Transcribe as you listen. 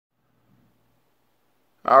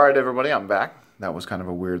Alright everybody, I'm back. That was kind of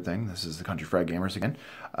a weird thing. This is the Country Fried Gamers again.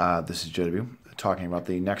 This is JW talking about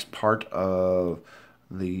the next part of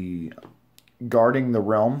the Guarding the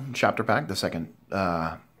Realm chapter pack, the second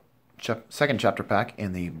chapter pack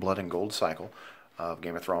in the Blood and Gold cycle of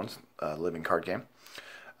Game of Thrones, living card game.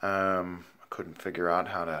 I couldn't figure out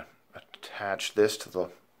how to attach this to the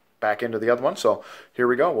back end of the other one, so here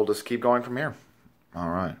we go. We'll just keep going from here.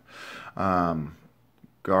 Alright.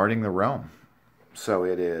 Guarding the Realm. So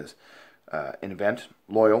it is Invent,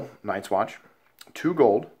 Loyal, Night's Watch, 2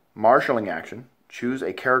 gold, Marshalling action, choose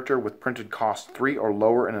a character with printed cost 3 or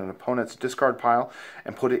lower in an opponent's discard pile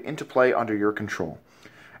and put it into play under your control.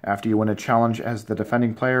 After you win a challenge as the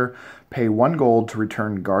defending player, pay 1 gold to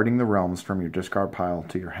return Guarding the Realms from your discard pile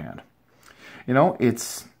to your hand. You know,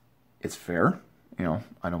 it's fair. You know,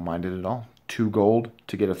 I don't mind it at all. 2 gold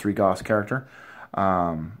to get a 3 cost character.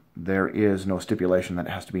 There is no stipulation that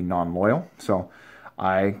it has to be non-loyal, so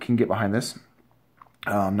I can get behind this.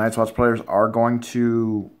 Night's Watch players are going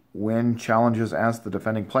to win challenges as the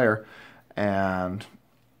defending player, and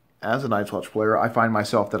as a Night's Watch player, I find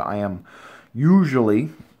myself that I am usually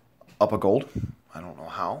up a gold. I don't know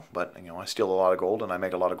how, but you know, I steal a lot of gold and I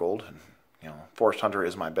make a lot of gold, and you know, Forest Hunter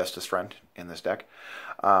is my bestest friend in this deck.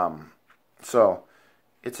 So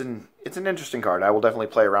it's an interesting card. I will definitely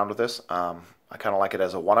play around with this. I kind of like it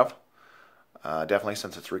as a one-of, definitely,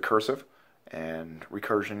 since it's recursive, and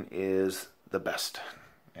recursion is the best,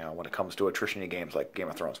 you know, when it comes to attrition games like Game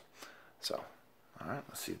of Thrones. So, all right,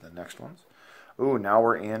 let's see the next ones. Ooh, now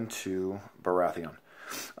we're into Baratheon.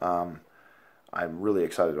 I'm really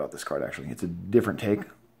excited about this card, actually. It's a different take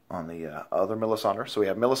on the other Melisandre. So we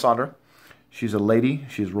have Melisandre. She's a lady.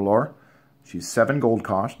 She's R'hllor. She's 7 gold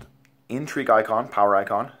cost. Intrigue icon, power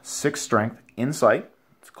icon, 6 strength, insight.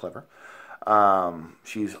 It's clever.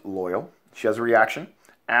 She's loyal. She has a reaction.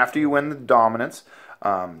 After you win the dominance,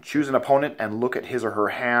 choose an opponent and look at his or her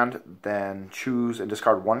hand, then choose and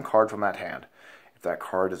discard 1 card from that hand. If that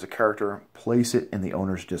card is a character, place it in the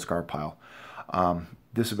owner's discard pile.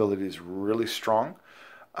 This ability is really strong.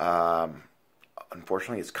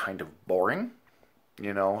 Unfortunately, it's kind of boring,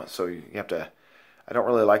 you know, so you have to... I don't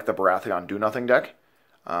really like the Baratheon do-nothing deck,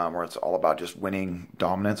 where it's all about just winning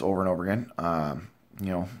dominance over and over again.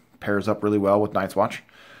 You know, pairs up really well with Night's Watch.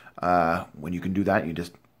 When you can do that, you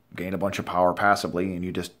just gain a bunch of power passively, and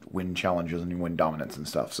you just win challenges and you win dominance and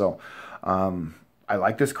stuff. So I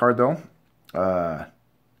like this card, though,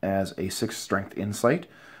 as a 6 strength insight.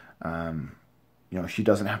 You know, she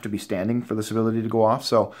doesn't have to be standing for this ability to go off.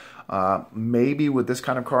 So maybe with this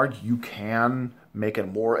kind of card, you can make a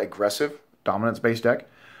more aggressive dominance-based deck.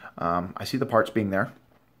 I see the parts being there.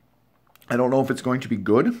 I don't know if it's going to be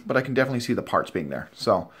good, but I can definitely see the parts being there.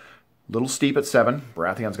 So, a little steep at 7.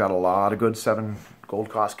 Baratheon's got a lot of good 7 gold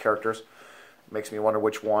cost characters. Makes me wonder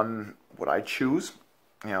which one would I choose,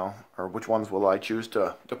 you know, or which ones will I choose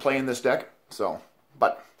to play in this deck. So,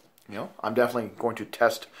 but, you know, I'm definitely going to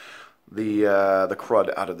test the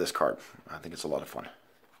crud out of this card. I think it's a lot of fun.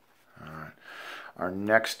 All right. Our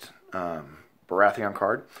next Baratheon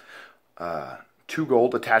card, 2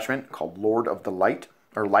 gold attachment called Lord of the Light.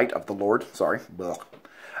 Or Light of the Lord, sorry.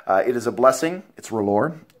 It is a blessing. It's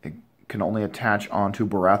R'hllor. It can only attach onto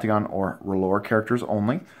Baratheon or R'hllor characters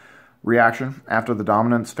only. Reaction: after the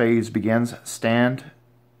dominance phase begins, stand,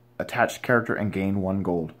 attached character, and gain 1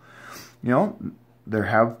 gold. You know, there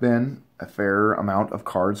have been a fair amount of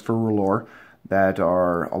cards for R'hllor that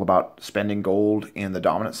are all about spending gold in the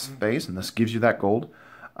dominance phase, and this gives you that gold.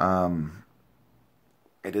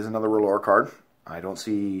 It is another R'hllor card. I don't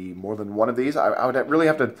see more than one of these. I would really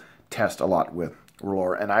have to test a lot with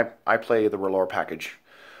R'hllor, and I play the R'hllor package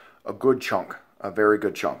a good chunk, a very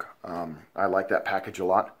good chunk. I like that package a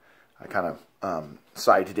lot. I kind of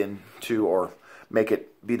side it into or make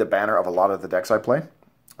it be the banner of a lot of the decks I play,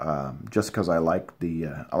 just because I like the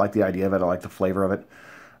idea of it. I like the flavor of it.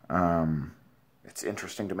 It's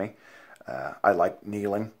interesting to me. I like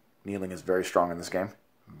kneeling. Kneeling is very strong in this game,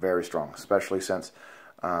 very strong, especially since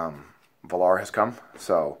Valar has come,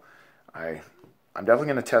 so I'm definitely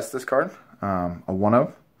going to test this card. A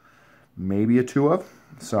 1-of, maybe a 2-of,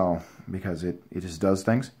 so because it just does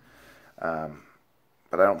things. But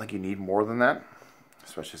I don't think you need more than that,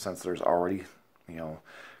 especially since there's already, you know,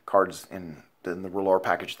 cards in the R'hllor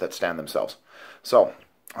package that stand themselves. So,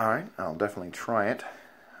 all right, I'll definitely try it.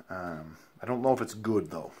 I don't know if it's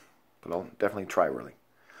good though, but I'll definitely try really.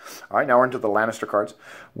 All right, now we're into the Lannister cards.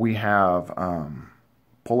 We have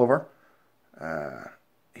Pullover.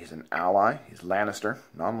 He's an ally. He's Lannister,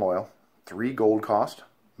 non-loyal. 3 gold cost.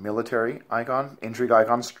 Military icon. Intrigue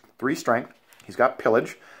icon. 3 strength. He's got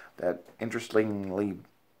Pillage. That interestingly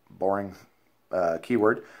boring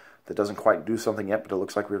keyword that doesn't quite do something yet, but it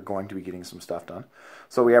looks like we're going to be getting some stuff done.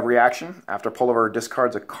 So we have reaction. After pullover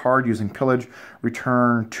discards a card using pillage,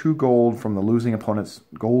 return 2 gold from the losing opponent's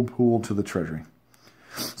gold pool to the treasury.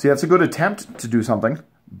 See, that's a good attempt to do something,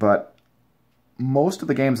 but most of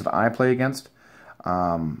the games that I play against,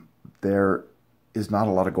 there is not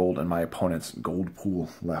a lot of gold in my opponent's gold pool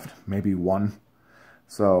left. Maybe 1.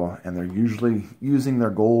 So, and they're usually using their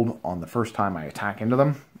gold on the first time I attack into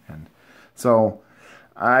them. And so,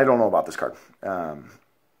 I don't know about this card.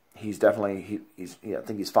 He's definitely, I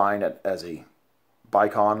think he's fine as a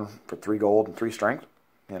Bicon for 3 gold and 3 strength.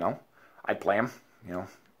 You know, I'd play him, you know,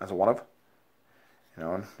 as a one-of. You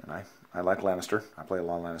know, and I like Lannister. I play a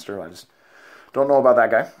lot of Lannister. I just don't know about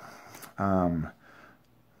that guy.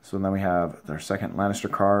 So then we have their second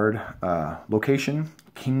Lannister card. Location,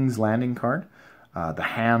 King's Landing card. The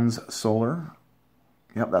Hands Solar.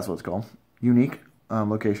 Yep, that's what it's called. Unique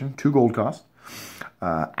location. 2 gold cost.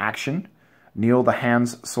 Action. Kneel the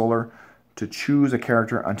Hands Solar to choose a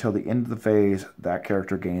character until the end of the phase. That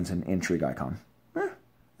character gains an intrigue icon. It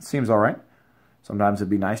seems alright. Sometimes it'd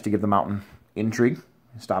be nice to give the mountain intrigue.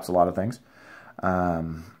 It stops a lot of things.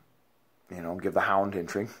 You know, give the Hound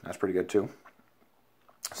intrigue. That's pretty good too.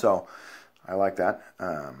 So, I like that.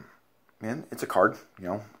 And it's a card, you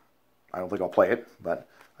know. I don't think I'll play it, but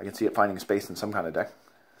I can see it finding space in some kind of deck.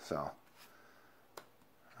 So,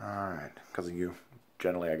 alright. Because of you,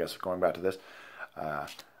 generally, I guess, going back to this,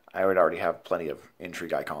 I would already have plenty of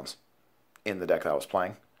intrigue icons in the deck that I was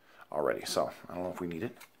playing already. So, I don't know if we need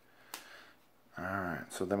it.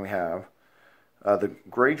 Alright, so then we have the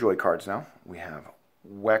Greyjoy cards now. We have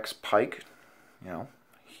Wex Pike. You know,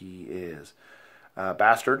 he is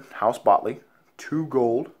Bastard, House Botley, 2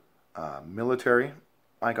 gold, military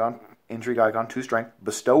icon, intrigue icon, 2 strength,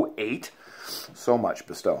 bestow 8. So much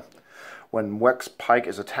bestow. When Wex Pike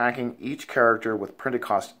is attacking, each character with printed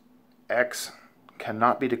cost X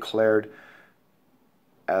cannot be declared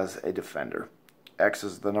as a defender. X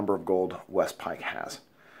is the number of gold Wex Pike has.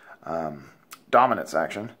 Dominance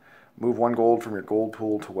action. Move 1 gold from your gold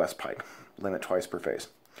pool to Wex Pike. Limit twice per phase.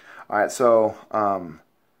 Alright, so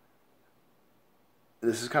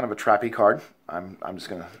this is kind of a trappy card. I'm just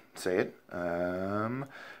going to say it.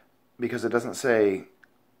 Because it doesn't say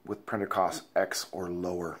with printed cost X or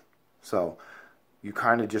lower. So you're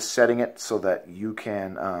kind of just setting it so that you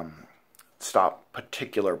can stop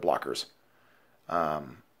particular blockers.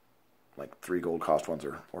 Like 3 gold cost ones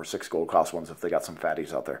or 6 gold cost ones if they got some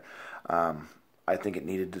fatties out there. I think it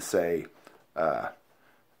needed to say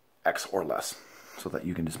X or less so that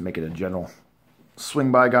you can just make it a general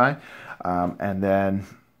swing by guy. And then,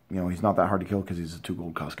 you know, he's not that hard to kill because he's a 2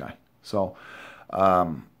 gold cost guy. So, I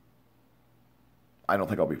don't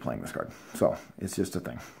think I'll be playing this card. So, it's just a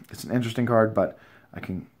thing. It's an interesting card, but I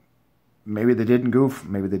can... Maybe they didn't goof.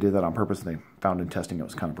 Maybe they did that on purpose. And they found in testing it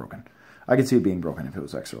was kind of broken. I could see it being broken if it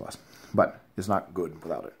was X or less. But it's not good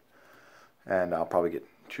without it. And I'll probably get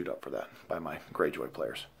chewed up for that by my Greyjoy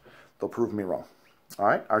players. They'll prove me wrong.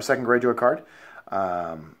 Alright, our second Greyjoy card.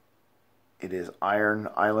 It is Iron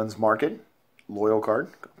Islands Market. Loyal card.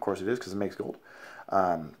 Of course it is because it makes gold.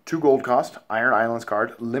 2 gold cost. Iron Islands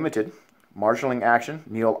card. Limited. Marshalling action.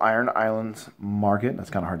 Kneel Iron Islands Market. That's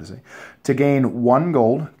kind of hard to say. To gain 1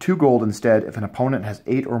 gold. 2 gold instead if an opponent has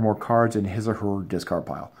 8 or more cards in his or her discard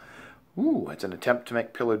pile. Ooh, it's an attempt to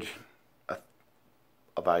make pillage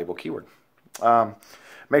a valuable keyword.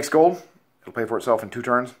 Makes gold. It'll pay for itself in 2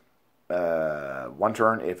 turns. 1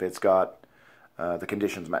 turn if it's got the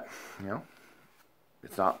conditions met. You know,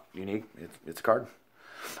 it's not unique. It's a card.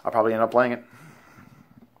 I'll probably end up playing it.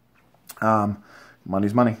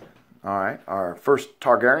 Money's money. All right. Our first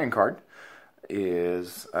Targaryen card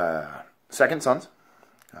is Second Sons,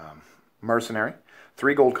 Mercenary,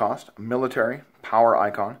 3 gold cost, military, power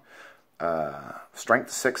icon,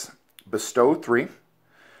 strength 6, bestow 3,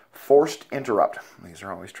 forced interrupt. These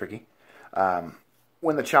are always tricky.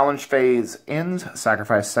 When the challenge phase ends,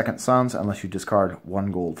 sacrifice Second Sons unless you discard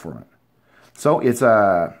 1 gold from it. So it's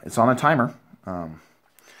on a timer.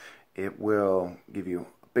 It will give you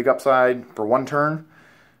big upside for 1 turn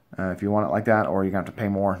if you want it like that, or you're going to have to pay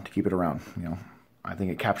more to keep it around. You know, I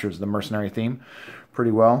think it captures the mercenary theme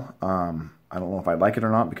pretty well. I don't know if I like it or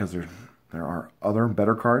not because there are other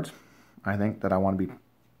better cards, I think, that I want to be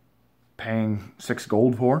paying 6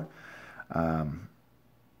 gold for.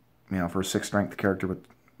 You know, for a 6 strength character with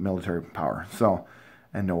military power. So,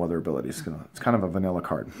 and no other abilities. It's kind of a vanilla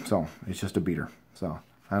card. So, it's just a beater. So,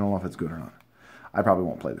 I don't know if it's good or not. I probably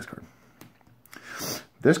won't play this card.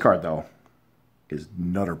 This card, though, is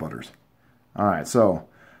Nutter Butters. Alright, so,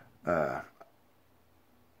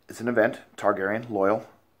 it's an event. Targaryen, loyal.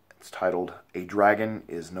 It's titled A Dragon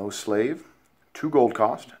is No Slave. 2 gold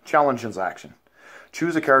cost. Challenge ins action.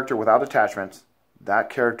 Choose a character without attachments.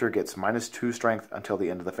 That character gets -2 strength until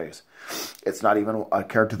the end of the phase. It's not even a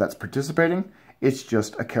character that's participating. It's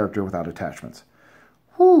just a character without attachments.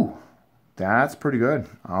 Whew. That's pretty good.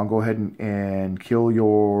 I'll go ahead and kill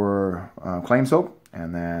your claim soap.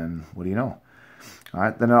 And then, what do you know? All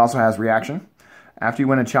right. Then it also has reaction. After you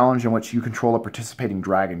win a challenge in which you control a participating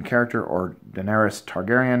dragon character or Daenerys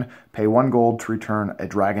Targaryen, pay 1 gold to return A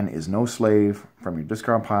Dragon is No Slave from your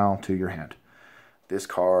discard pile to your hand. This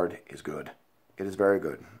card is good. It is very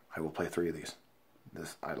good. I will play 3 of these.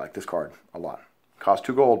 I like this card a lot. Costs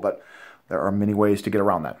 2 gold, but there are many ways to get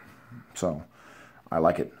around that. So I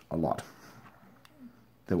like it a lot.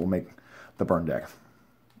 That will make the burn deck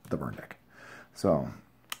the burn deck. So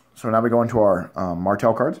now we go into our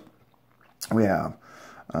Martell cards. We have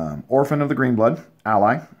Orphan of the Greenblood,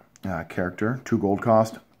 ally, character, 2 gold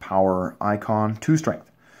cost, power icon, 2 strength.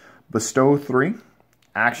 Bestow 3,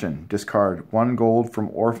 action, discard 1 gold from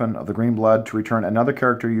Orphan of the Greenblood to return another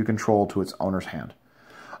character you control to its owner's hand.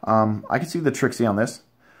 I can see the Trixie on this.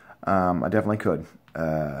 I definitely could.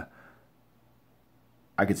 I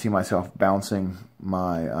could see myself bouncing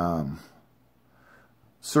my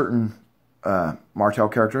certain Martell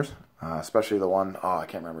characters, especially the one, I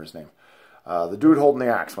can't remember his name. The dude holding the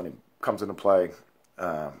axe when he comes into play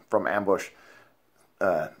from ambush,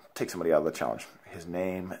 take somebody out of the challenge. His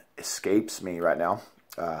name escapes me right now.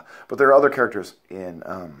 But there are other characters in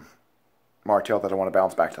Martell that I want to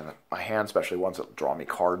bounce back to my hand, especially ones that draw me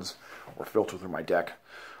cards or filter through my deck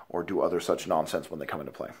or do other such nonsense when they come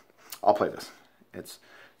into play. I'll play this.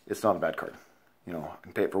 It's not a bad card. You know, I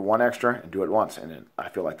can pay it for 1 extra and do it once, and I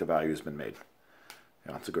feel like the value has been made.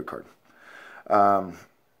 You know, it's a good card.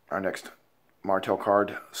 Our next Martell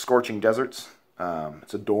card, Scorching Deserts.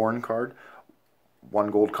 It's a Dorn card.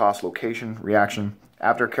 1 gold cost, location, reaction.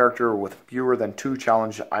 After a character with fewer than 2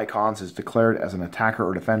 challenge icons is declared as an attacker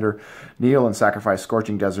or defender, kneel and sacrifice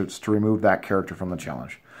Scorching Deserts to remove that character from the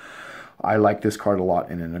challenge. I like this card a lot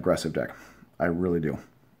in an aggressive deck. I really do.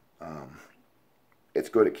 It's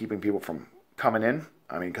good at keeping people from coming in.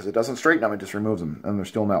 I mean, because it doesn't straighten them, it just removes them, and they're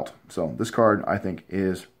still melt. So this card, I think,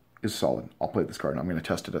 is solid. I'll play this card, and I'm going to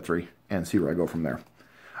test it at 3 and see where I go from there.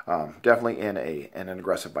 Definitely in an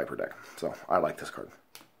aggressive Viper deck. So I like this card.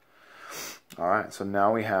 All right, so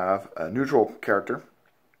now we have a neutral character.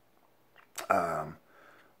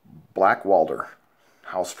 Black Walder.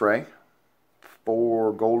 House Frey.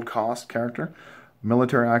 4 gold cost character.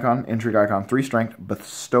 Military icon, intrigue icon, 3 strength,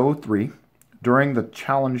 bestow 3. During the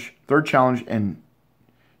third challenge, and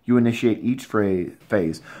you initiate each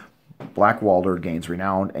phase, Black Walder gains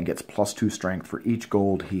renown and gets +2 strength for each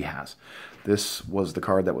gold he has. This was the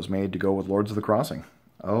card that was made to go with Lords of the Crossing.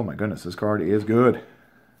 Oh my goodness, this card is good.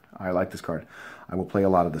 I like this card. I will play a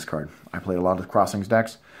lot of this card. I play a lot of Crossings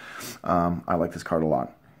decks. I like this card a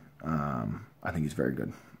lot. I think it's very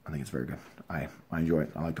good. I think it's very good. I enjoy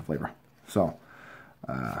it. I like the flavor. So,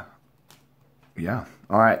 yeah.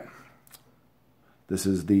 All right. This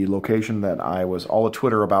is the location that I was all a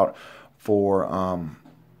Twitter about for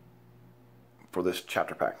this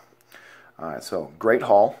chapter pack. All right, so Great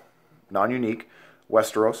Hall, non-unique,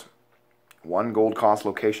 Westeros, 1 gold cost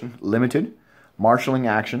location, limited, marshalling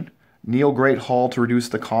action, kneel Great Hall to reduce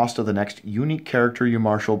the cost of the next unique character you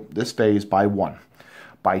marshal this phase by 1.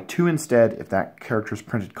 By 2 instead if that character's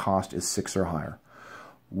printed cost is 6 or higher.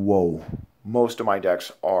 Whoa. Most of my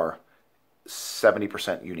decks are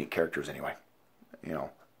 70% unique characters anyway. You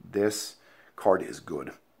know, this card is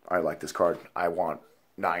good. I like this card. I want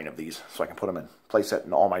 9 of these so I can put them in playset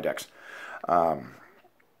in all my decks. And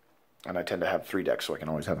I tend to have 3 decks so I can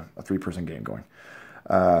always have a 3-person game going.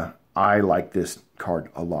 I like this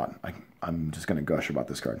card a lot. I'm just going to gush about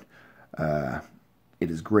this card.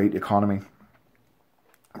 It is great economy.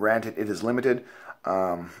 Granted, it is limited,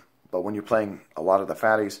 but when you're playing a lot of the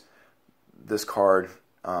fatties, this card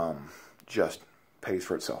just pays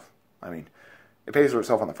for itself. I mean, it pays for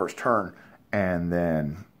itself on the first turn, and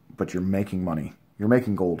then, but you're making money. You're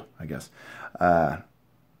making gold, I guess,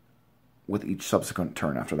 with each subsequent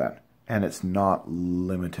turn after that. And it's not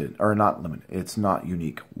limited, or not limited, it's not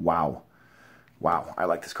unique. Wow. Wow, I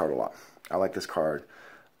like this card a lot. I like this card.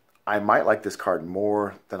 I might like this card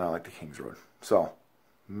more than I like the King's Road. So,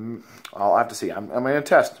 I'll have to see. I'm going to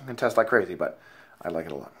test. I'm going to test like crazy, but I like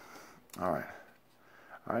it a lot. All right.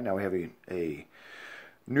 All right, now we have a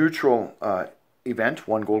neutral event,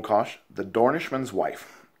 1 gold cost, The Dornishman's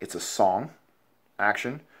Wife. It's a song,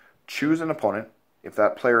 action, choose an opponent. If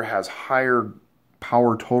that player has a higher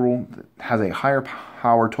power total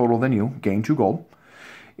than you, gain 2 gold.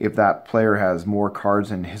 If that player has more cards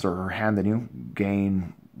in his or her hand than you,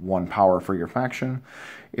 gain 1 power for your faction.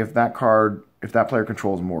 If that player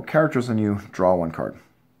controls more characters than you, draw 1 card.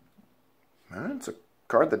 It's a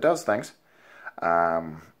card that does things.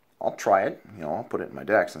 I'll try it. I'll put it in my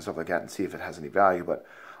decks and stuff like that and see if it has any value. But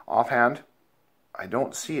offhand, I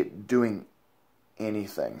don't see it doing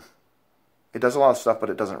anything. It does a lot of stuff, but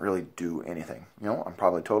it doesn't really do anything. I'm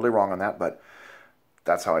probably totally wrong on that, but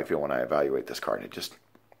that's how I feel when I evaluate this card. It just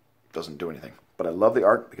doesn't do anything. But I love the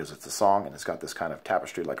art because it's a song and it's got this kind of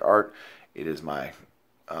tapestry-like art. It is my...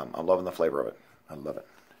 I'm loving the flavor of it. I love it.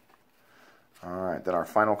 All right, then our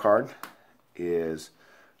final card is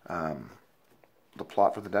the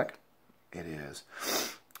plot for the deck. It is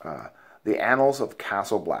The Annals of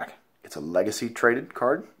Castle Black. It's a legacy traded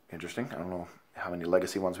card. Interesting. I don't know how many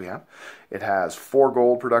legacy ones we have. It has 4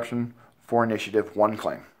 gold production, 4 initiative, 1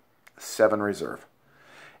 claim, 7 reserve.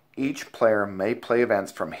 Each player may play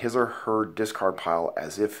events from his or her discard pile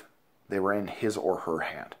as if they were in his or her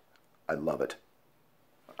hand. I love it.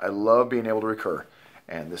 I love being able to recur,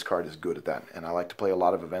 and this card is good at that. And I like to play a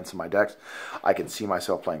lot of events in my decks. I can see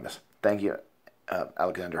myself playing this. Thank you,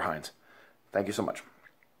 Alexander Hines. Thank you so much.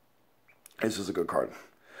 This is a good card.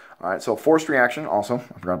 All right, so forced reaction also.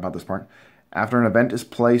 I forgot about this part. After an event is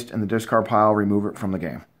placed in the discard pile, remove it from the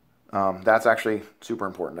game. That's actually super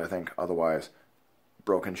important, I think. Otherwise,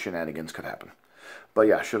 broken shenanigans could happen. But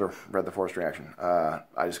yeah, should have read the forced reaction.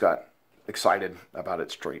 I just got excited about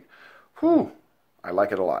it straight. Whew. I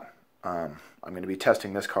like it a lot. I'm going to be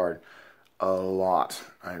testing this card a lot.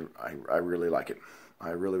 I really like it. I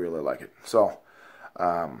really, really like it. So,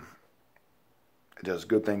 it does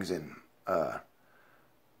good things in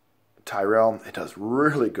Tyrell. It does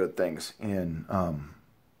really good things in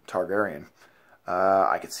Targaryen.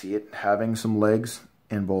 I could see it having some legs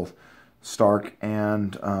in both Stark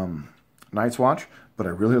and Night's Watch, but I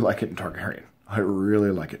really like it in Targaryen. I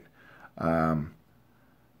really like it.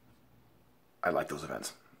 I like those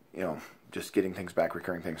events. Just getting things back,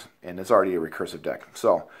 recurring things. And it's already a recursive deck.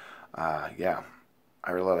 So, yeah,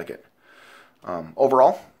 I really like it.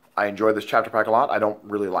 Overall, I enjoy this chapter pack a lot. I don't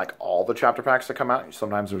really like all the chapter packs that come out.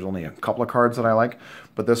 Sometimes there's only a couple of cards that I like.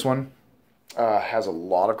 But this one has a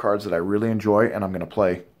lot of cards that I really enjoy, and I'm going to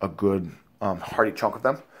play a good, hearty chunk of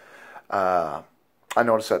them. I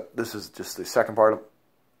noticed that this is just the second part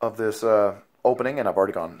of this opening, and I've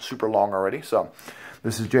already gone super long already. So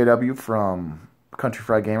this is JW from Country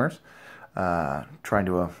Fried Gamers, trying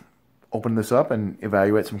to open this up and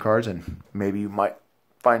evaluate some cards, and maybe you might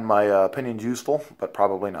find my opinions useful, but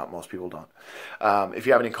probably not. Most people don't. If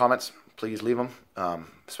you have any comments, please leave them,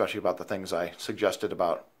 especially about the things I suggested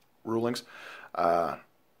about rulings.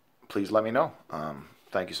 Please let me know.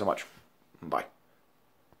 Thank you so much. Bye.